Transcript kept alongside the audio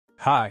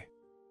Hi.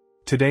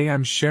 Today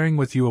I'm sharing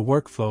with you a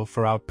workflow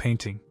for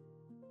outpainting.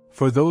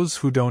 For those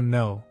who don't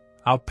know,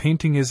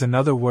 outpainting is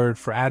another word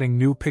for adding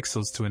new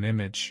pixels to an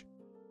image.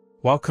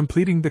 While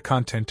completing the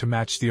content to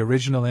match the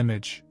original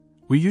image,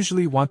 we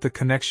usually want the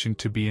connection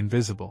to be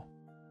invisible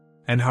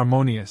and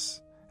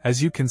harmonious,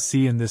 as you can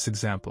see in this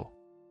example.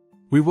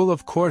 We will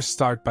of course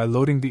start by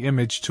loading the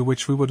image to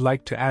which we would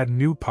like to add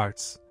new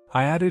parts.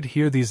 I added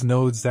here these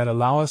nodes that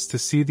allow us to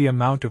see the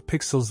amount of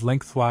pixels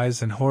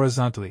lengthwise and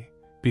horizontally.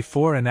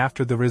 Before and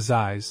after the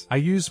Resize, I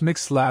use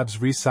mixlab's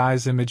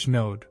Resize image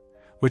node,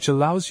 which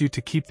allows you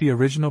to keep the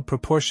original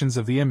proportions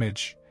of the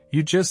image.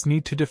 You just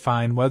need to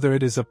define whether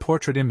it is a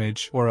portrait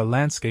image or a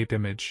landscape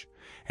image,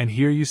 and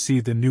here you see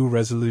the new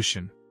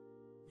resolution.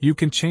 You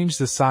can change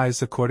the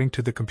size according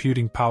to the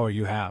computing power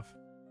you have.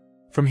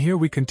 From here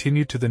we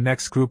continue to the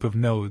next group of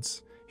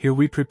nodes. Here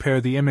we prepare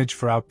the image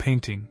for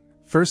outpainting.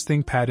 First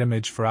thing, pad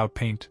image for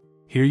outpaint.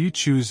 Here you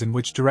choose in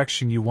which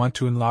direction you want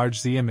to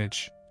enlarge the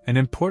image. An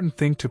important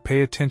thing to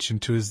pay attention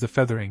to is the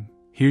feathering.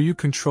 Here you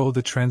control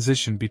the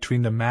transition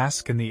between the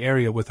mask and the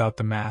area without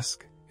the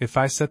mask. If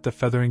I set the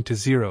feathering to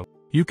 0,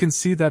 you can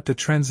see that the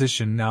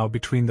transition now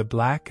between the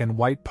black and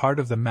white part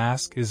of the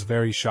mask is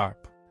very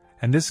sharp,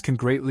 and this can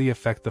greatly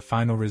affect the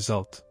final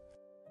result.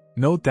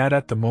 Note that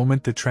at the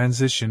moment the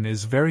transition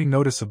is very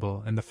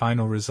noticeable in the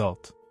final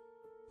result.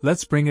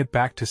 Let's bring it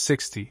back to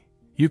 60.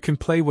 You can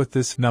play with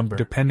this number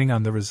depending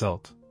on the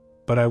result,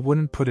 but I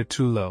wouldn't put it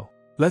too low.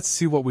 Let's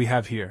see what we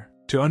have here.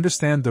 To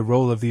understand the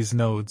role of these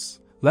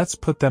nodes, let's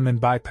put them in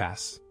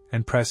bypass,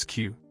 and press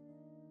Q.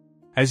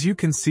 As you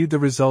can see, the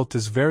result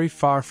is very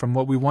far from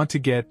what we want to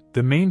get.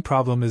 The main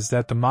problem is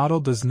that the model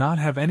does not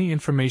have any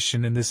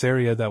information in this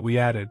area that we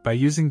added. By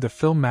using the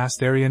Fill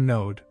Masked Area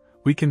node,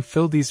 we can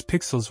fill these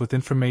pixels with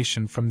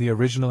information from the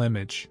original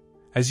image.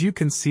 As you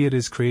can see, it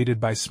is created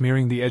by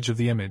smearing the edge of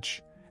the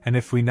image, and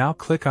if we now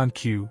click on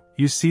Q,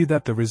 you see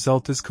that the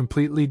result is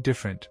completely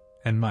different,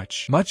 and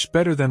much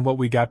better than what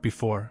we got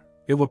before.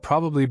 It will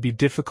probably be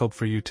difficult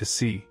for you to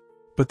see,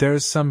 but there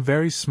is some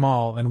very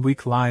small and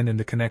weak line in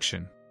the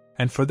connection,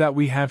 and for that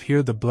we have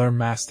here the blur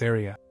masked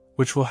area,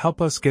 which will help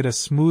us get a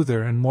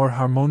smoother and more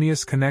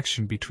harmonious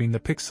connection between the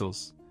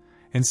pixels.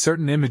 In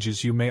certain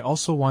images you may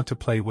also want to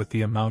play with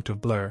the amount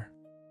of blur.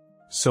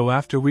 So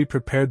after we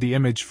prepared the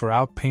image for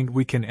outpaint,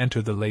 we can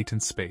enter the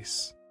latent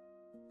space.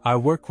 I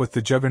work with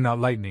the juggernaut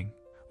lightning,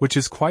 which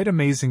is quite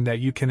amazing that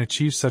you can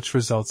achieve such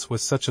results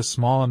with such a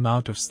small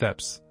amount of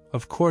steps.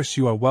 Of course,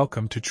 you are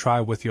welcome to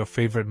try with your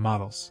favorite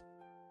models.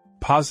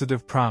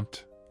 Positive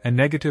prompt and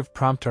negative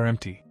prompt are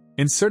empty.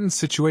 In certain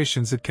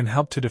situations it can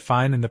help to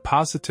define in the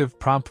positive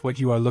prompt what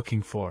you are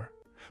looking for,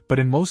 but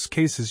in most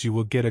cases you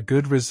will get a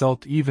good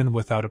result even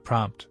without a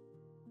prompt.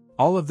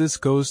 All of this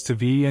goes to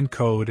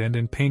v-encode and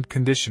in-paint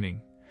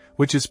conditioning,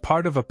 which is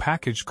part of a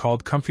package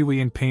called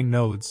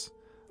comfyui-inpaint-nodes.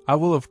 I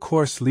will of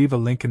course leave a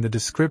link in the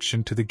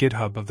description to the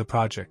GitHub of the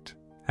project,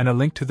 and a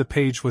link to the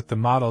page with the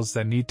models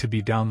that need to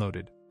be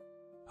downloaded.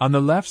 On the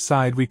left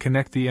side we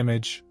connect the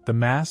image, the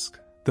mask,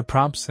 the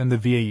prompts and the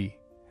VAE,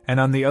 and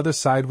on the other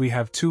side we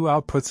have two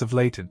outputs of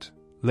Latent.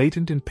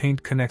 Latent in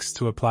Paint connects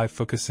to Apply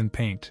Focus in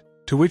Paint,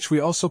 to which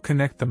we also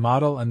connect the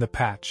model and the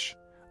patch,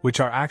 which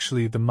are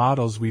actually the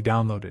models we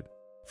downloaded.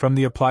 From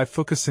the Apply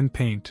Focus in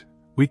Paint,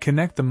 we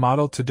connect the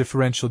model to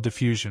Differential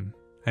Diffusion,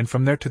 and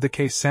from there to the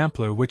case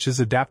sampler, which is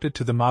adapted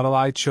to the model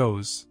I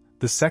chose.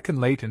 The second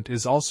Latent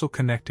is also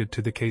connected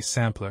to the case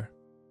sampler.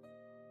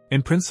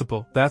 In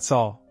principle, that's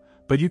all.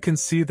 But you can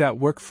see that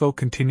workflow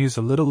continues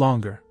a little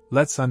longer.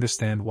 Let's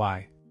understand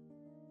why.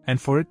 And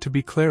for it to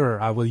be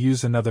clearer, I will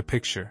use another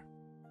picture.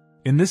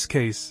 In this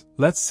case,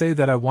 let's say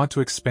that I want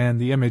to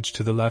expand the image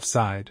to the left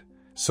side,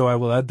 so I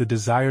will add the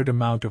desired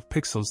amount of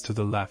pixels to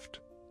the left,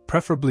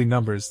 preferably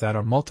numbers that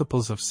are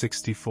multiples of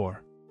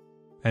 64.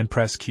 And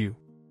press Q.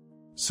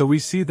 So we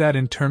see that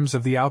in terms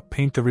of the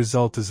outpaint the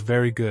result is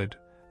very good.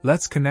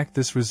 Let's connect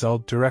this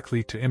result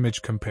directly to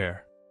image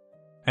compare.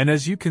 And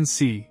as you can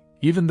see,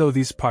 even though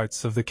these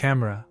parts of the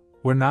camera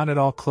were not at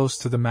all close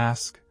to the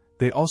mask,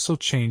 they also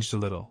changed a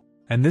little,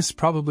 and this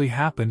probably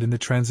happened in the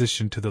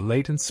transition to the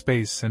latent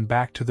space and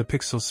back to the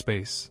pixel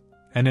space.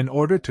 And in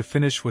order to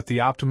finish with the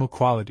optimal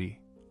quality,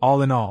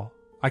 all in all,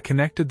 I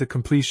connected the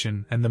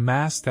completion and the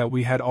mask that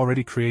we had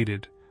already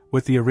created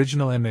with the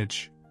original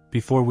image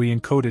before we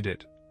encoded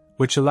it,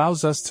 which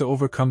allows us to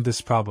overcome this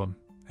problem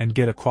and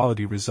get a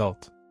quality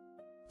result.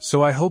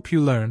 So I hope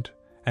you learned,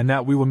 and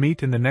that we will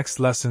meet in the next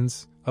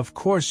lessons. Of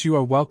course, you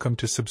are welcome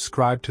to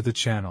subscribe to the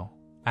channel,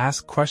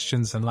 ask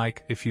questions and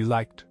like if you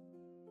liked.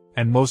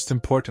 And most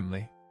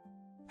importantly,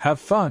 have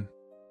fun!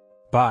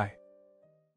 Bye!